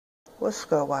What's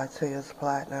good, YT is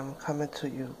Platinum, coming to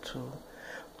you to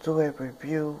do a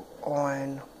review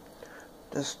on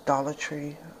this Dollar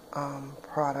Tree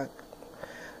product.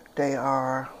 They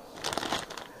are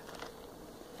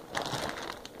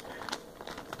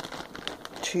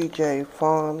TJ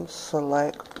Farms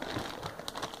Select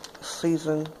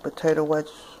Seasoned Potato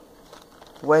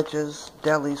Wedges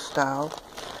Deli Style.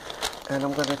 And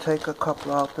I'm going to take a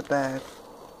couple out the bag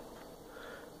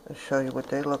and show you what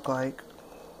they look like.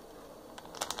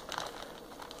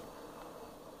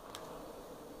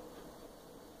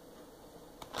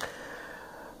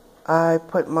 I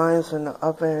put mine in the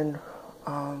oven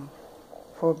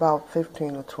for about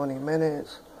 15 or 20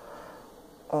 minutes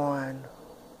on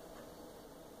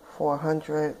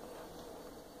 400.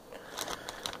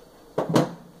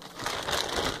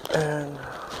 And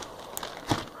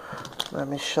let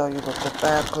me show you what the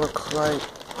back looks like.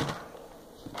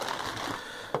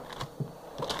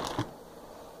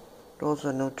 Those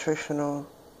are nutritional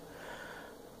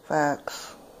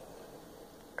facts.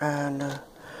 And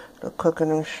the cooking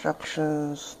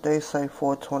instructions, they say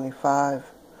 425.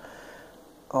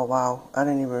 Oh wow, I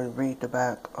didn't even read the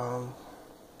back.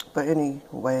 But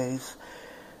anyways,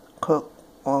 cook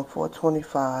on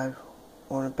 425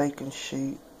 on a baking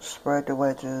sheet. Spread the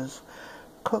wedges.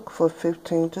 Cook for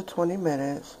 15 to 20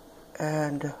 minutes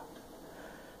and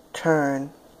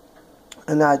turn.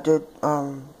 And I did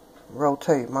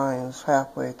rotate mine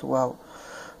halfway throughout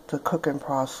the cooking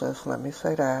process, let me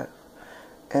say that.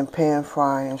 And pan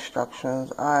fry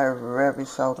instructions. I very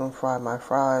seldom fry my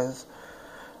fries.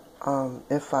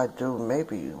 If I do,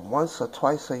 maybe once or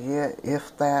twice a year,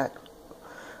 if that.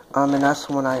 And that's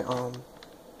when I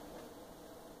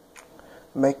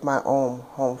make my own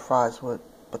home fries with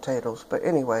potatoes. But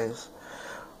anyways,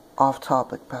 off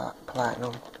topic,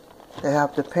 Platinum. They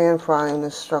have the pan frying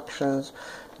instructions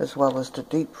as well as the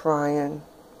deep frying.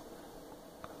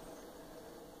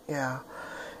 Yeah.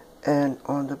 And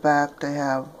on the back they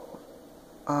have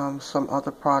some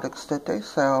other products that they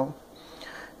sell.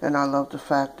 And I love the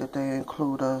fact that they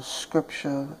include a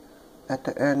scripture at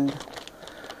the end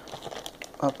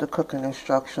of the cooking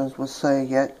instructions, which say,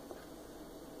 "Yet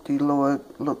the Lord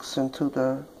looks into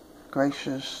the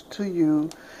gracious to you.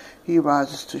 He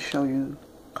rises to show you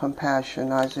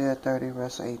compassion." Isaiah 30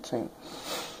 verse 18.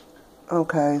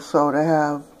 Okay, so they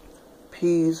have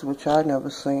peas, which I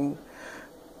never seen.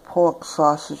 Pork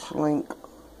sausage link,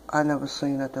 I never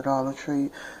seen at the Dollar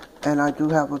Tree. And I do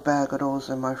have a bag of those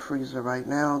in my freezer right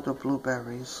now, the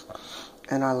blueberries.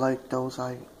 And I like those.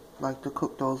 I like to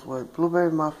cook those with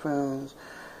blueberry muffins,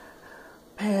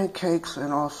 pancakes,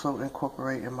 and also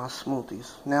incorporate in my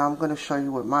smoothies. Now I'm going to show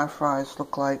you what my fries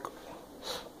look like.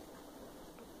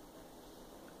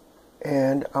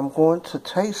 And I'm going to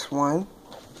taste one.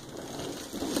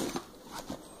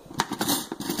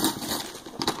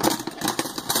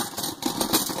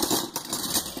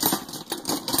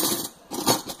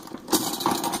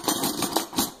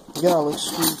 Y'all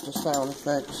excuse the sound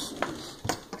effects.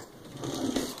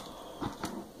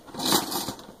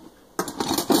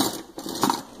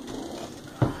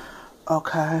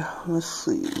 Okay, let's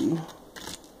see.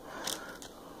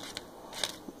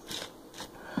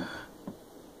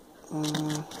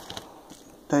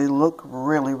 They look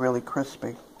really, really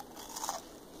crispy.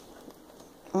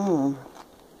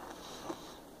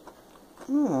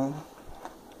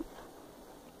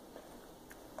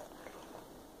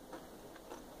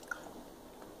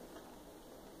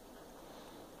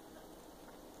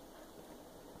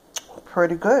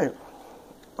 Pretty good.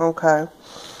 Okay.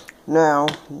 Now,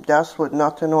 that's with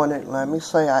nothing on it. Let me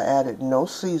say I added no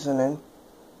seasoning,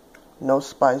 no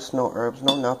spice, no herbs,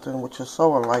 no nothing, which is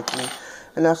so unlike me.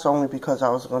 And that's only because I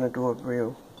was going to do a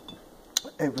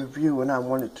review and I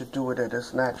wanted to do it at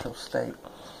its natural state.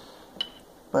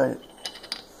 But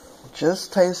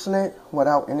just tasting it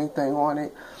without anything on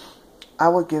it, I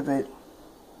would give it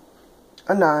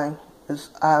a 9.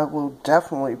 I will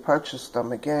definitely purchase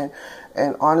them again.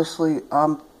 And honestly,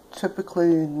 I'm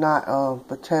typically not a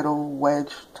potato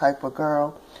wedge type of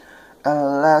girl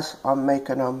unless I'm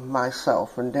making them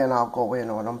myself, and then I'll go in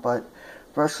on them. But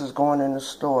versus going in the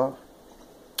store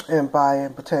and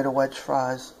buying potato wedge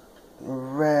fries,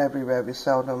 very, very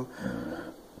seldom.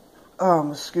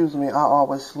 Excuse me, I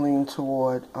always lean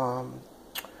toward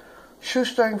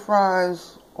shoestring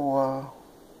fries or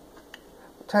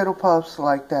potato puffs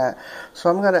like that. So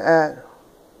I'm going to add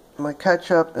my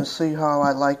ketchup and see how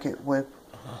I like it with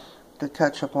the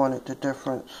ketchup on it, the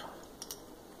difference.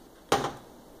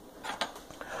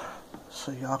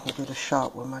 So y'all can get a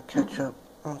shot with my ketchup.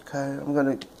 Okay, I'm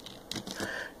going to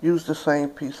use the same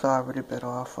piece I already bit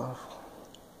off of.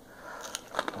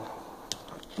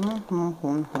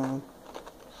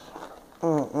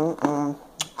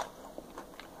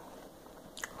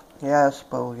 Yes,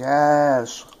 boo,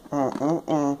 yes.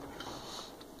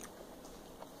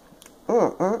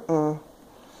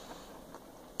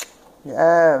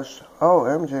 Yes.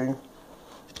 OMG.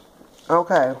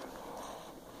 Okay.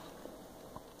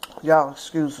 Y'all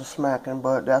excuse the smacking,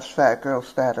 but that's fat girl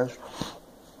status.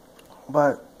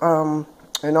 But,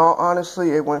 in all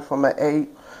honesty, it went from an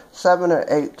 7 or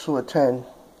 8 to a 10.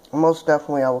 Most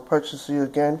definitely, I will purchase you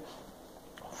again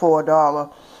for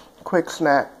 $1. Quick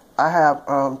snack. I have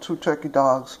 2 turkey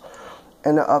dogs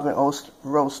in the oven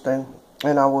roasting,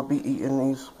 and I will be eating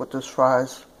these with this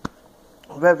fries.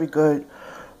 Very good.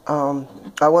 I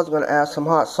was going to add some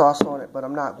hot sauce on it, but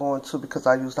I'm not going to because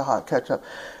I use the hot ketchup.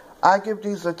 I give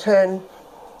these a 10.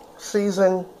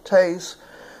 Season, taste.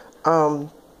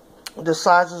 The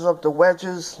sizes of the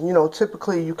wedges, you know,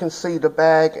 typically you can see the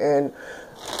bag, and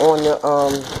on the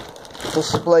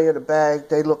display of the bag,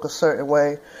 they look a certain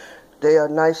way. They are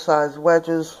nice sized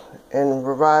wedges in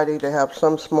variety. They have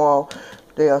some small.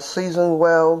 They are seasoned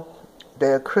well.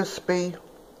 They are crispy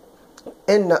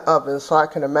in the oven, so I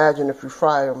can imagine if you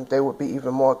fry them, they would be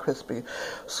even more crispy.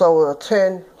 So a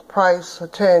 10, price a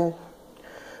 10,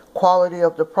 quality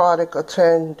of the product a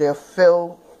 10. They're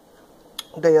filled.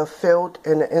 They are filled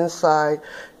in the inside.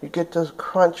 You get the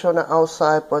crunch on the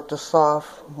outside, but the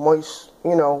soft, moist,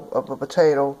 you know, of a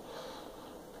potato.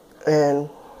 And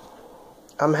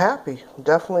I'm happy.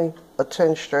 Definitely a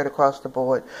 10 straight across the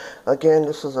board. Again,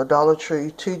 this is a Dollar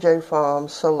Tree, TJ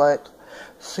Farms Select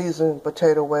Seasoned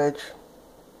Potato Wedge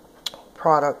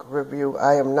product review.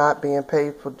 I am not being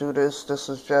paid for do this. This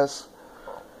is just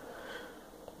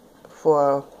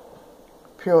for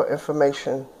pure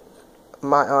information.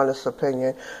 My honest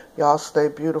opinion. Y'all stay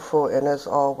beautiful, and as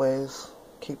always,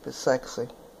 keep it sexy.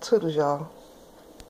 Toodles, y'all.